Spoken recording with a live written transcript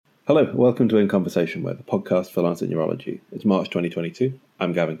Hello, welcome to In Conversation With, the podcast for Lancet Neurology. It's March 2022.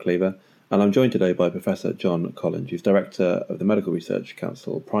 I'm Gavin Cleaver, and I'm joined today by Professor John Collinge, who's Director of the Medical Research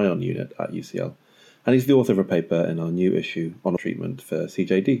Council Prion Unit at UCL, and he's the author of a paper in our new issue on treatment for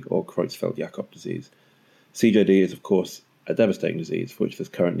CJD, or Creutzfeldt-Jakob disease. CJD is, of course, a devastating disease for which there's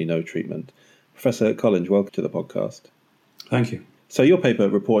currently no treatment. Professor Collinge, welcome to the podcast. Thank you. So your paper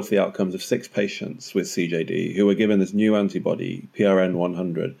reports the outcomes of 6 patients with CJD who were given this new antibody,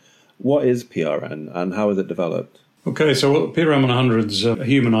 PRN-100. What is PRN and how is it developed? Okay, so PRN-100 is a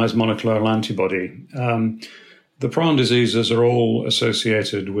humanized monoclonal antibody. The prion diseases are all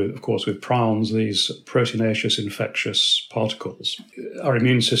associated with, of course, with prions, these proteinaceous infectious particles. Our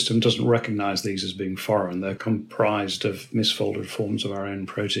immune system doesn't recognize these as being foreign. They're comprised of misfolded forms of our own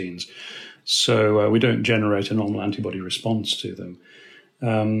proteins. So we don't generate a normal antibody response to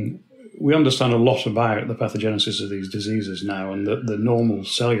them. We understand a lot about the pathogenesis of these diseases now, and that the normal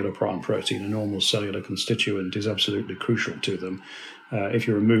cellular prion protein, a normal cellular constituent, is absolutely crucial to them. If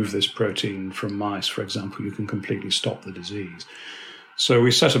you remove this protein from mice, for example, you can completely stop the disease. So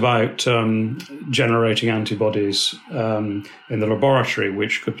we set about generating antibodies in the laboratory,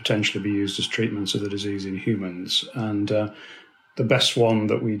 which could potentially be used as treatments of the disease in humans. And the best one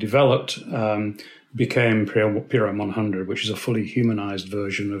that we developed became PRN-100, which is a fully humanized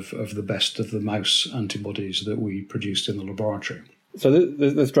version of the best of the mouse antibodies that we produced in the laboratory. So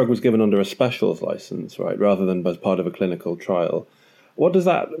this drug was given under a specials license, right, rather than as part of a clinical trial. What does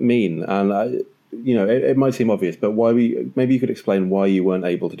that mean? And, it might seem obvious, but maybe you could explain why you weren't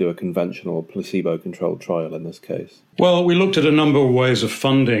able to do a conventional placebo-controlled trial in this case. Well, we looked at a number of ways of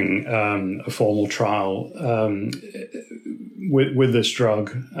funding a formal trial with this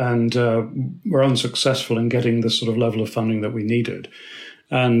drug, and were unsuccessful in getting the sort of level of funding that we needed.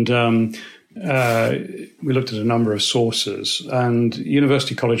 And we looked at a number of sources, and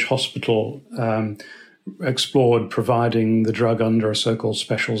University College Hospital explored providing the drug under a so-called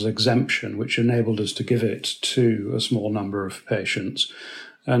specials exemption, which enabled us to give it to a small number of patients.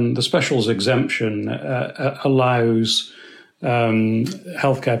 And the specials exemption allows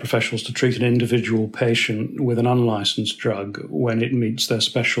healthcare professionals to treat an individual patient with an unlicensed drug when it meets their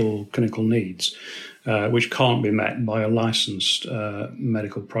special clinical needs, which can't be met by a licensed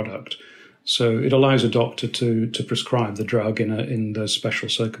medical product. So it allows a doctor to prescribe the drug in those special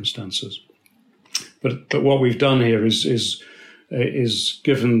circumstances. But what we've done here is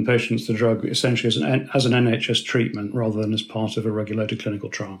given patients the drug essentially as an NHS treatment rather than as part of a regulated clinical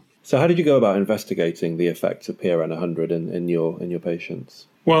trial. So how did you go about investigating the effects of PRN-100 in your patients?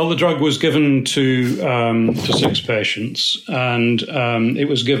 Well, the drug was given to 6 patients, and it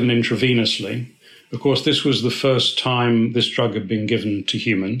was given intravenously. Of course, this was the first time this drug had been given to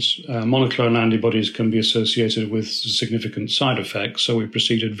humans. Monoclonal antibodies can be associated with significant side effects, so we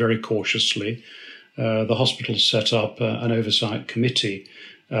proceeded very cautiously. The hospital set up an oversight committee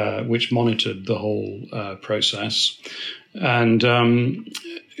which monitored the whole process. And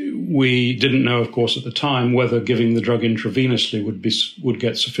we didn't know, of course, at the time whether giving the drug intravenously would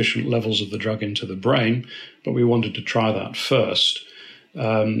get sufficient levels of the drug into the brain, but we wanted to try that first.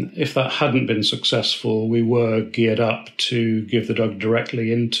 If that hadn't been successful, we were geared up to give the drug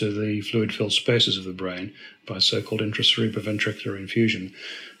directly into the fluid-filled spaces of the brain by so-called intracerebroventricular infusion.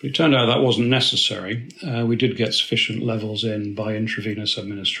 But it turned out that wasn't necessary. We did get sufficient levels in by intravenous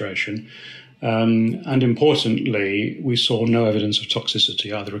administration. And importantly, we saw no evidence of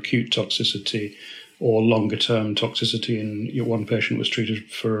toxicity, either acute toxicity or longer-term toxicity. In one patient was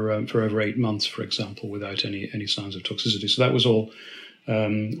treated for over 8 months, for example, without any signs of toxicity. So that was all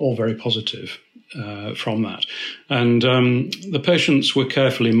very positive from that. And the patients were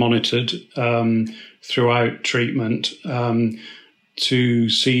carefully monitored throughout treatment to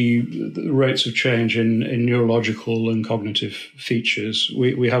see the rates of change in neurological and cognitive features.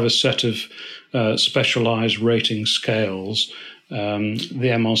 We have a set of specialized rating scales, the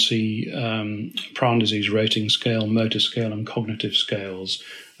MRC prion disease rating scale, motor scale, and cognitive scales.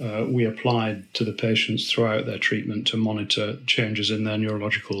 We applied to the patients throughout their treatment to monitor changes in their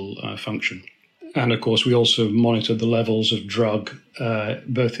neurological function. And, of course, we also monitored the levels of drug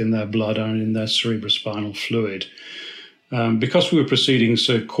both in their blood and in their cerebrospinal fluid. Because we were proceeding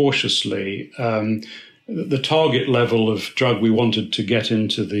so cautiously, the target level of drug we wanted to get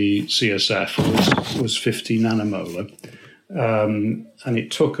into the CSF was 50 nanomolar. And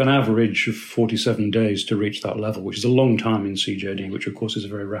it took an average of 47 days to reach that level, which is a long time in CJD, which, of course, is a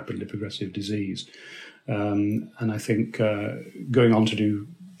very rapidly progressive disease. And I think going on to do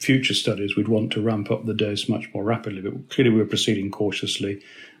future studies, we'd want to ramp up the dose much more rapidly. But clearly we were proceeding cautiously.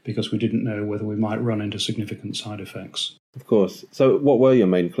 because we didn't know whether we might run into significant side effects. Of course. So what were your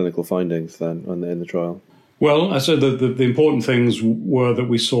main clinical findings then in the trial? Well, I said that the important things were that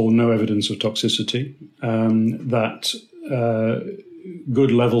we saw no evidence of toxicity, that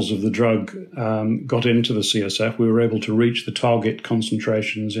good levels of the drug got into the CSF. We were able to reach the target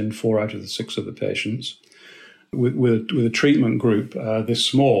concentrations in 4 out of the 6 of the patients. With a treatment group this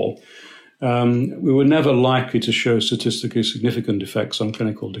small, we were never likely to show statistically significant effects on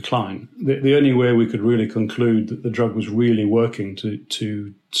clinical decline. The only way we could really conclude that the drug was really working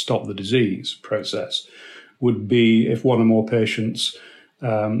to stop the disease process would be if one or more patients,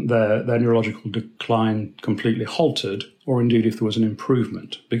 their neurological decline completely halted, or indeed if there was an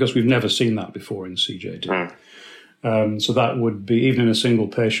improvement, because we've never seen that before in CJD. So that would be, even in a single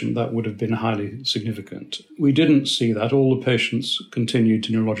patient, that would have been highly significant. We didn't see that. All the patients continued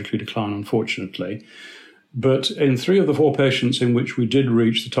to neurologically decline, unfortunately. But in 3 of the 4 patients in which we did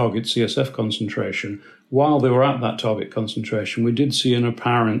reach the target CSF concentration, while they were at that target concentration, we did see an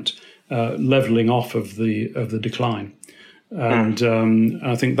apparent leveling off of the decline. And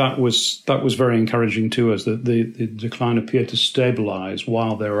I think that was very encouraging to us, that the decline appeared to stabilize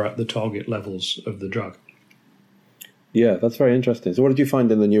while they were at the target levels of the drug. Yeah, that's very interesting. So what did you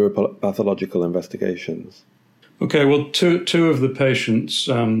find in the neuropathological investigations? Okay, well, two of the patients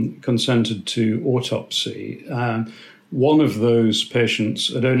consented to autopsy. One of those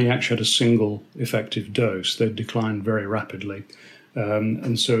patients had only actually had a single effective dose. They'd declined very rapidly.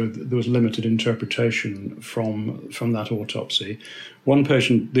 And so there was limited interpretation from that autopsy.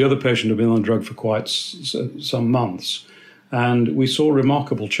 The other patient had been on the drug for quite some months, and we saw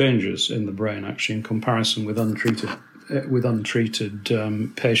remarkable changes in the brain, actually, in comparison with untreated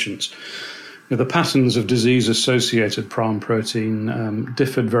patients. The patterns of disease-associated prion protein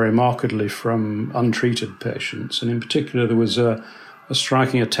differed very markedly from untreated patients, and in particular there was a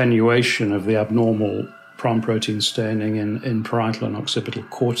striking attenuation of the abnormal prion protein staining in parietal and occipital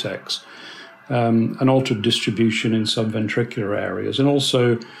cortex, an altered distribution in subventricular areas, and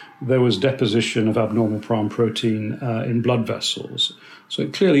also there was deposition of abnormal prion protein in blood vessels. So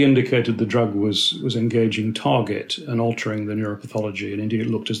it clearly indicated the drug was engaging target and altering the neuropathology, and indeed it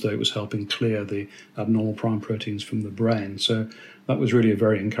looked as though it was helping clear the abnormal prion proteins from the brain. So that was really a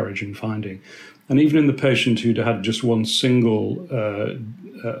very encouraging finding. And even in the patient who'd had just one single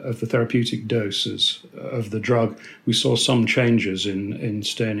of the therapeutic doses of the drug, we saw some changes in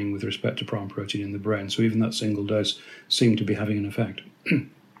staining with respect to prion protein in the brain. So even that single dose seemed to be having an effect.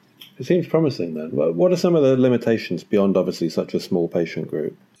 It seems promising then. What are some of the limitations beyond obviously such a small patient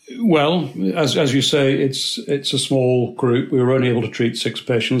group? Well, as you say, it's a small group. We were only able to treat 6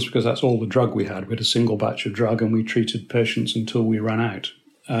 patients because that's all the drug we had. We had a single batch of drug and we treated patients until we ran out.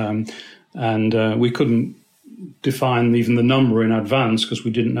 And we couldn't define even the number in advance because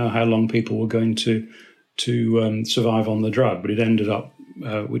we didn't know how long people were going to survive on the drug. But it ended up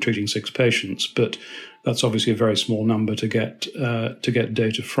we're treating 6 patients, but that's obviously a very small number to get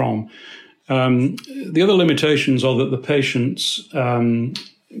data from. The other limitations are that the patients,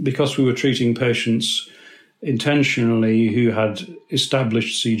 because we were treating patients intentionally who had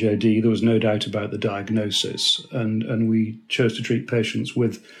established CJD, there was no doubt about the diagnosis, and we chose to treat patients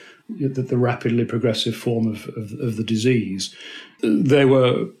with the rapidly progressive form of the disease. They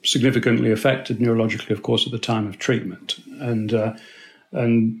were significantly affected neurologically, of course, at the time of treatment, and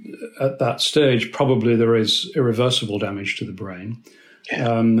at that stage, probably there is irreversible damage to the brain.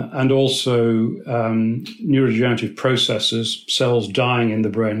 And also neurodegenerative processes, cells dying in the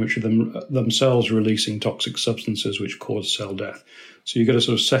brain, which are themselves releasing toxic substances which cause cell death. So you get a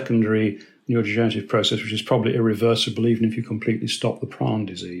sort of secondary neurodegenerative process, which is probably irreversible even if you completely stop the prion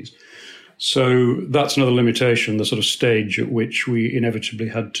disease. So that's another limitation, the sort of stage at which we inevitably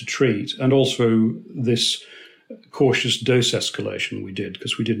had to treat. And also this cautious dose escalation we did,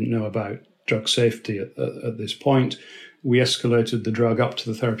 because we didn't know about drug safety at this point. We escalated the drug up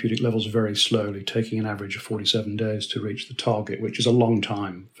to the therapeutic levels very slowly, taking an average of 47 days to reach the target, which is a long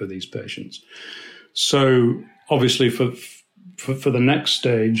time for these patients. So obviously for the next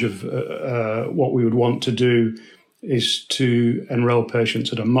stage of what we would want to do is to enroll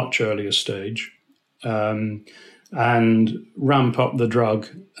patients at a much earlier stage and ramp up the drug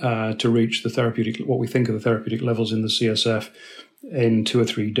to reach the therapeutic, what we think are the therapeutic levels in the CSF in 2 or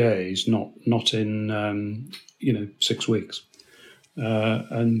 3 days, not in 6 weeks,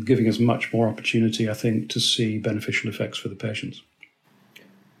 and giving us much more opportunity, I think, to see beneficial effects for the patients.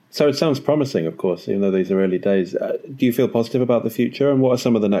 So it sounds promising, of course, even though these are early days. Do you feel positive about the future, and what are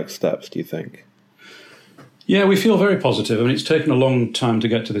some of the next steps, do you think? Yeah, we feel very positive. I mean, it's taken a long time to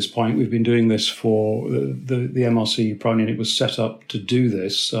get to this point. We've been doing this for the MRC Prion Unit was set up to do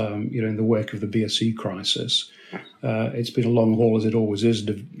this, in the wake of the BSE crisis. It's been a long haul, as it always is,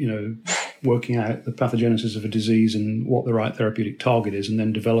 working out the pathogenesis of a disease and what the right therapeutic target is, and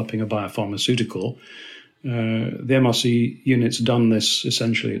then developing a biopharmaceutical. The MRC unit's done this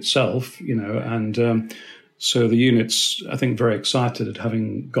essentially itself, so the unit's, I think, very excited at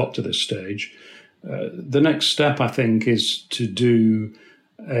having got to this stage. The next step, I think, is to do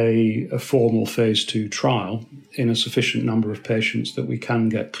a formal phase 2 trial in a sufficient number of patients that we can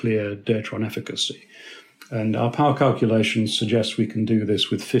get clear data on efficacy. And our power calculations suggest we can do this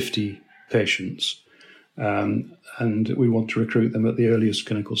with 50 patients. And we want to recruit them at the earliest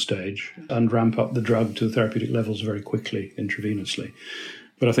clinical stage and ramp up the drug to therapeutic levels very quickly intravenously.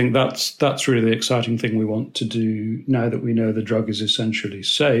 But I think that's really the exciting thing we want to do now that we know the drug is essentially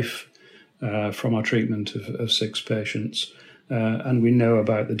safe from our treatment of 6 patients. And we know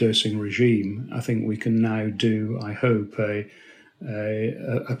about the dosing regime. I think we can now do, I hope, a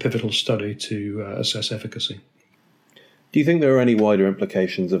pivotal study to assess efficacy. Do you think there are any wider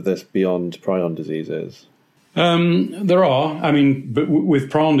implications of this beyond prion diseases? There are. I mean, but with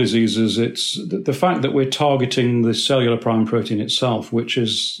prion diseases, it's the fact that we're targeting the cellular prion protein itself, which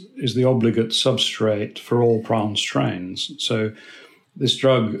is the obligate substrate for all prion strains. So this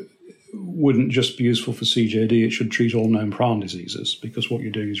drug wouldn't just be useful for CJD, it should treat all known prion diseases, because what you're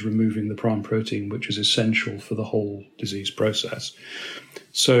doing is removing the prion protein, which is essential for the whole disease process.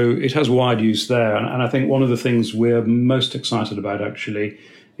 So it has wide use there. And I think one of the things we're most excited about, actually,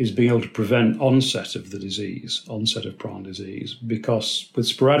 is being able to prevent onset of the disease, onset of prion disease, because with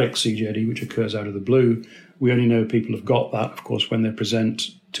sporadic CJD, which occurs out of the blue, we only know people have got that, of course, when they present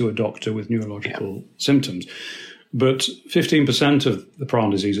to a doctor with neurological symptoms. But 15% of the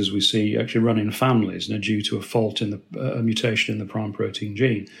prion diseases we see actually run in families and are due to a fault in a mutation in the prion protein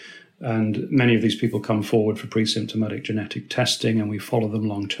gene. And many of these people come forward for pre-symptomatic genetic testing, and we follow them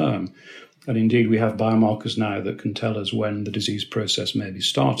long term. And indeed, we have biomarkers now that can tell us when the disease process may be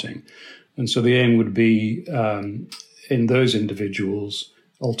starting. And so the aim would be in those individuals,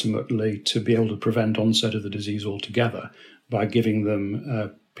 ultimately, to be able to prevent onset of the disease altogether by giving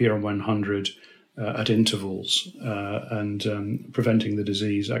them PRN100 at intervals and preventing the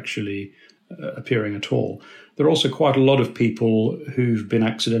disease actually appearing at all. There are also quite a lot of people who've been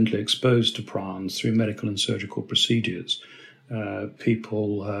accidentally exposed to prions through medical and surgical procedures.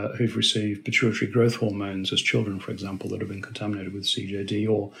 People who've received pituitary growth hormones as children, for example, that have been contaminated with CJD,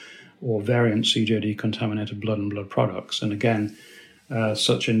 or variant CJD contaminated blood and blood products. And again,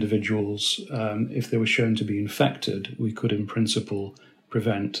 such individuals, if they were shown to be infected, we could in principle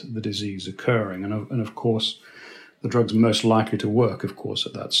prevent the disease occurring. And of course, the drug's most likely to work, of course,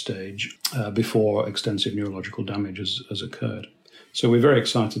 at that stage before extensive neurological damage has occurred. So we're very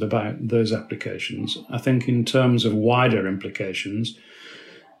excited about those applications. I think in terms of wider implications,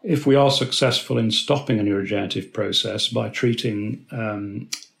 if we are successful in stopping a neurodegenerative process by treating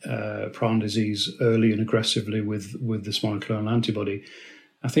prion disease early and aggressively with this monoclonal antibody,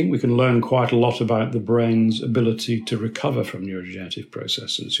 I think we can learn quite a lot about the brain's ability to recover from neurodegenerative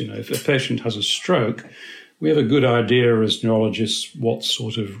processes. If a patient has a stroke, we have a good idea as neurologists what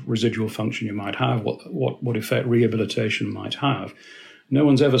sort of residual function you might have, what effect rehabilitation might have. No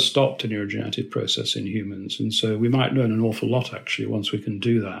one's ever stopped a neurodegenerative process in humans, and so we might learn an awful lot, actually, once we can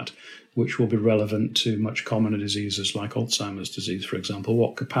do that, which will be relevant to much commoner diseases like Alzheimer's disease, for example.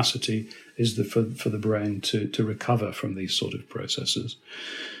 What capacity is there for the brain to recover from these sort of processes?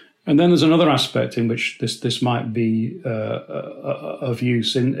 And then there's another aspect in which this might be of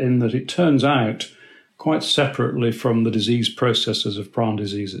use in that it turns out, quite separately from the disease processes of prion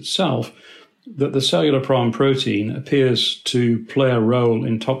disease itself, that the cellular prion protein appears to play a role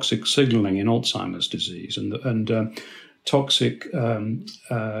in toxic signaling in Alzheimer's disease, and toxic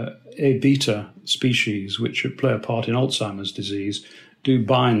A-beta species, which play a part in Alzheimer's disease, do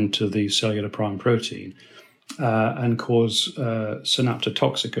bind to the cellular prion protein and cause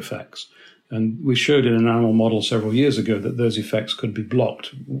synaptotoxic effects. And we showed in an animal model several years ago that those effects could be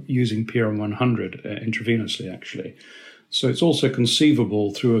blocked using PRN100 intravenously, actually. So it's also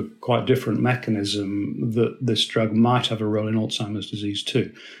conceivable through a quite different mechanism that this drug might have a role in Alzheimer's disease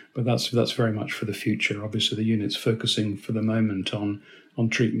too. But that's very much for the future. Obviously, the unit's focusing for the moment on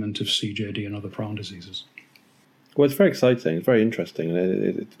treatment of CJD and other prion diseases. Well, it's very exciting. It's very interesting,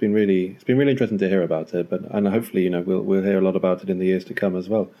 and it's been really interesting to hear about it. And hopefully, we'll hear a lot about it in the years to come as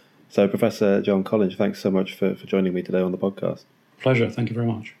well. So, Professor John Collinge, thanks so much for joining me today on the podcast. Pleasure. Thank you very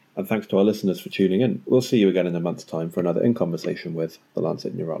much. And thanks to our listeners for tuning in. We'll see you again in a month's time for another In Conversation with The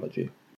Lancet Neurology.